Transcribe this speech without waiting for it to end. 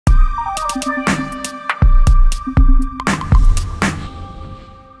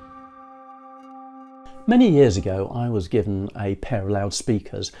Many years ago I was given a pair of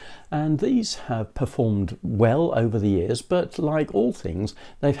loudspeakers, and these have performed well over the years, but like all things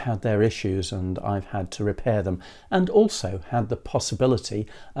they've had their issues and I've had to repair them, and also had the possibility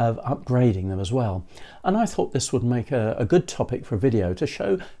of upgrading them as well. And I thought this would make a good topic for a video to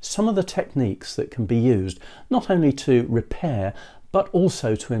show some of the techniques that can be used not only to repair but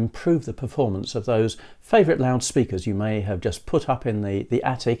also to improve the performance of those favourite loudspeakers you may have just put up in the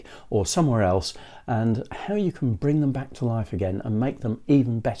attic or somewhere else, and how you can bring them back to life again and make them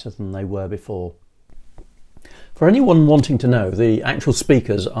even better than they were before. For anyone wanting to know, the actual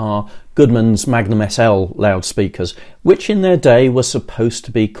speakers are Goodmans Magnum SL loudspeakers, which in their day were supposed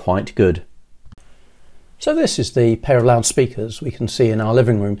to be quite good. So this is the pair of loudspeakers we can see in our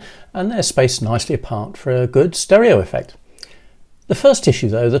living room, and they're spaced nicely apart for a good stereo effect. The first issue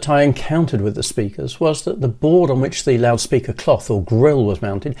though that I encountered with the speakers was that the board on which the loudspeaker cloth or grill was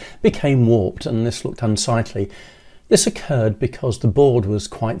mounted became warped, and this looked unsightly. This occurred because the board was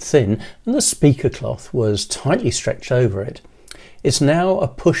quite thin and the speaker cloth was tightly stretched over it. It's now a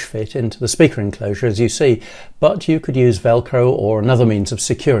push fit into the speaker enclosure, as you see, but you could use Velcro or another means of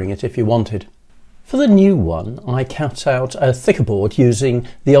securing it if you wanted. For the new one, I cut out a thicker board using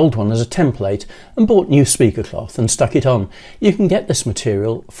the old one as a template and bought new speaker cloth and stuck it on. You can get this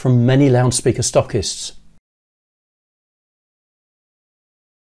material from many loudspeaker stockists.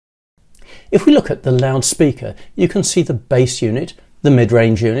 If we look at the loudspeaker, you can see the bass unit, the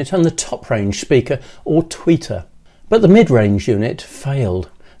mid-range unit and the top-range speaker or tweeter. But the mid-range unit failed.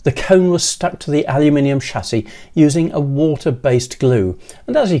 The cone was stuck to the aluminium chassis using a water-based glue,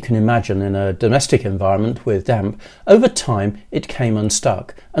 and as you can imagine in a domestic environment with damp, over time it came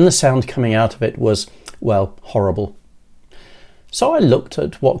unstuck and the sound coming out of it was, well, horrible. So I looked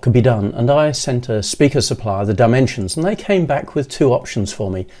at what could be done, and I sent a speaker supplier the dimensions, and they came back with two options for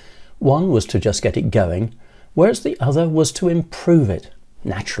me. One was to just get it going, whereas the other was to improve it.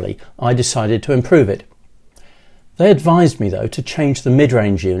 Naturally, I decided to improve it. They advised me though to change the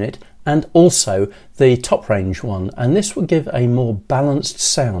mid-range unit and also the top-range one, and this would give a more balanced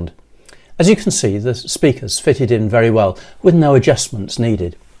sound. As you can see, the speakers fitted in very well with no adjustments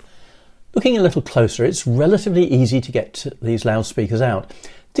needed. Looking a little closer, it's relatively easy to get these loudspeakers out.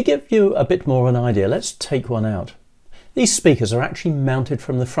 To give you a bit more of an idea, let's take one out. These speakers are actually mounted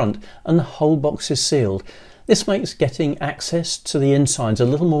from the front and the whole box is sealed. This makes getting access to the insides a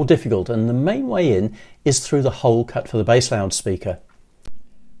little more difficult, and the main way in is through the hole cut for the bass loudspeaker.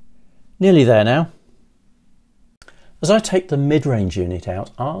 Nearly there now. As I take the mid-range unit out,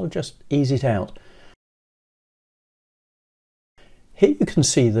 I'll just ease it out. Here you can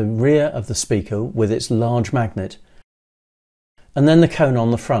see the rear of the speaker with its large magnet, and then the cone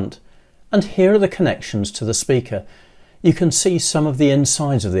on the front, and here are the connections to the speaker. You can see some of the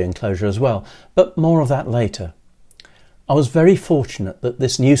insides of the enclosure as well, but more of that later. I was very fortunate that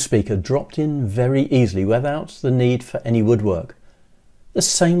this new speaker dropped in very easily without the need for any woodwork. The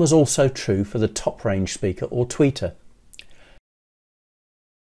same was also true for the top range speaker or tweeter.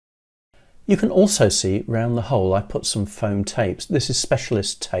 You can also see round the hole I put some foam tapes. This is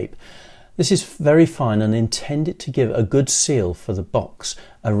specialist tape. This is very fine and intended to give a good seal for the box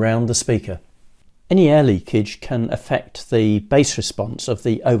around the speaker. Any air leakage can affect the bass response of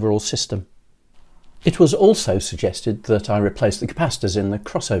the overall system. It was also suggested that I replace the capacitors in the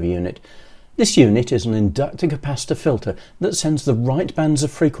crossover unit. This unit is an inductor capacitor filter that sends the right bands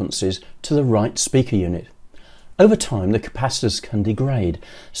of frequencies to the right speaker unit. Over time the capacitors can degrade,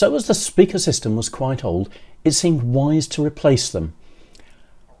 so as the speaker system was quite old, it seemed wise to replace them.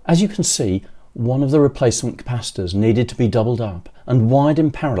 As you can see, one of the replacement capacitors needed to be doubled up and wired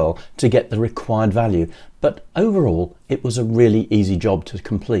in parallel to get the required value, but overall it was a really easy job to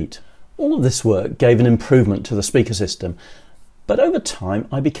complete. All of this work gave an improvement to the speaker system, but over time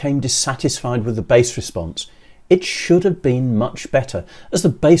I became dissatisfied with the bass response. It should have been much better, as the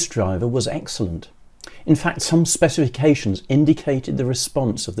bass driver was excellent. In fact, some specifications indicated the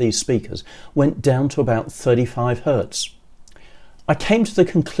response of these speakers went down to about 35 Hz. I came to the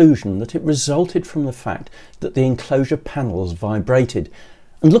conclusion that it resulted from the fact that the enclosure panels vibrated,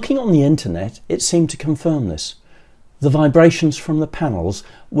 and looking on the internet it seemed to confirm this. The vibrations from the panels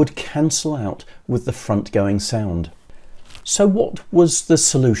would cancel out with the front-going sound. So what was the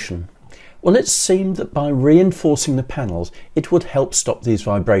solution? Well, it seemed that by reinforcing the panels it would help stop these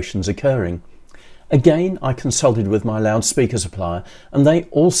vibrations occurring. Again, I consulted with my loudspeaker supplier, and they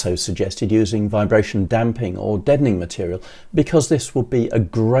also suggested using vibration damping or deadening material because this would be a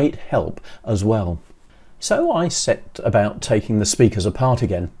great help as well. So I set about taking the speakers apart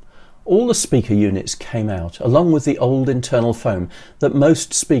again. All the speaker units came out, along with the old internal foam that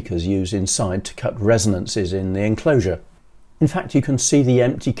most speakers use inside to cut resonances in the enclosure. In fact, you can see the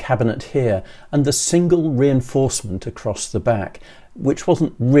empty cabinet here and the single reinforcement across the back, which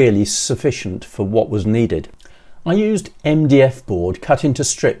wasn't really sufficient for what was needed. I used MDF board cut into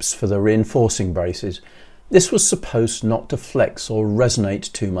strips for the reinforcing braces. This was supposed not to flex or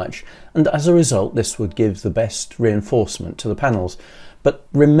resonate too much, and as a result this would give the best reinforcement to the panels. But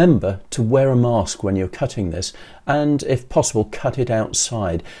remember to wear a mask when you're cutting this, and if possible cut it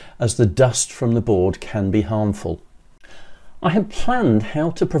outside, as the dust from the board can be harmful. I had planned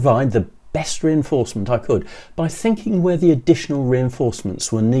how to provide the best reinforcement I could by thinking where the additional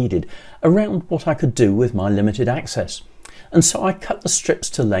reinforcements were needed around what I could do with my limited access. And so I cut the strips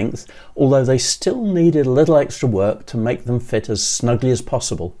to length, although they still needed a little extra work to make them fit as snugly as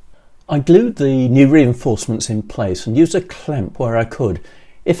possible. I glued the new reinforcements in place and used a clamp where I could.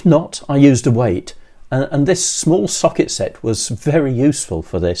 If not, I used a weight, and this small socket set was very useful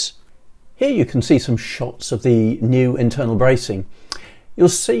for this. Here you can see some shots of the new internal bracing. You'll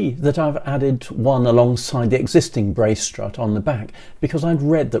see that I've added one alongside the existing brace strut on the back because I'd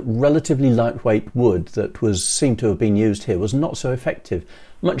read that relatively lightweight wood that seemed to have been used here was not so effective.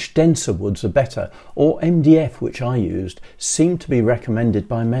 Much denser woods are better, or MDF, which I used, seemed to be recommended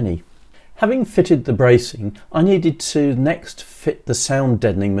by many. Having fitted the bracing, I needed to next fit the sound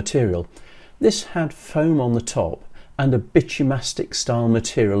deadening material. This had foam on the top and a bitumastic style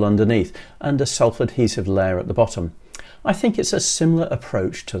material underneath and a self-adhesive layer at the bottom. I think it's a similar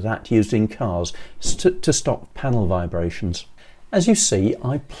approach to that used in cars to stop panel vibrations. As you see,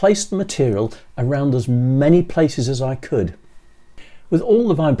 I placed the material around as many places as I could. With all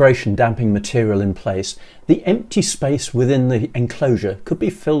the vibration damping material in place, the empty space within the enclosure could be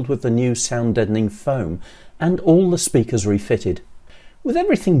filled with the new sound deadening foam and all the speakers refitted. With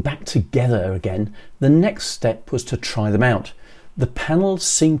everything back together again, the next step was to try them out. The panels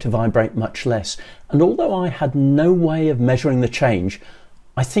seemed to vibrate much less, and although I had no way of measuring the change,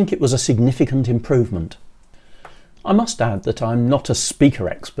 I think it was a significant improvement. I must add that I'm not a speaker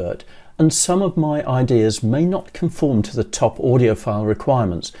expert, and some of my ideas may not conform to the top audiophile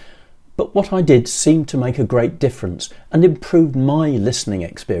requirements, but what I did seemed to make a great difference and improved my listening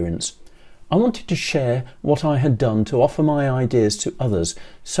experience. I wanted to share what I had done to offer my ideas to others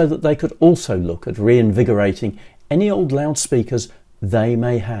so that they could also look at reinvigorating any old loudspeakers they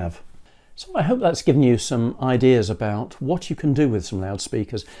may have. So I hope that's given you some ideas about what you can do with some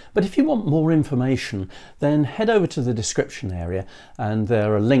loudspeakers. But if you want more information, then head over to the description area and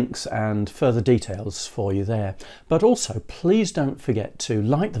there are links and further details for you there. But also please don't forget to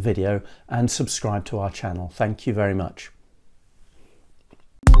like the video and subscribe to our channel. Thank you very much.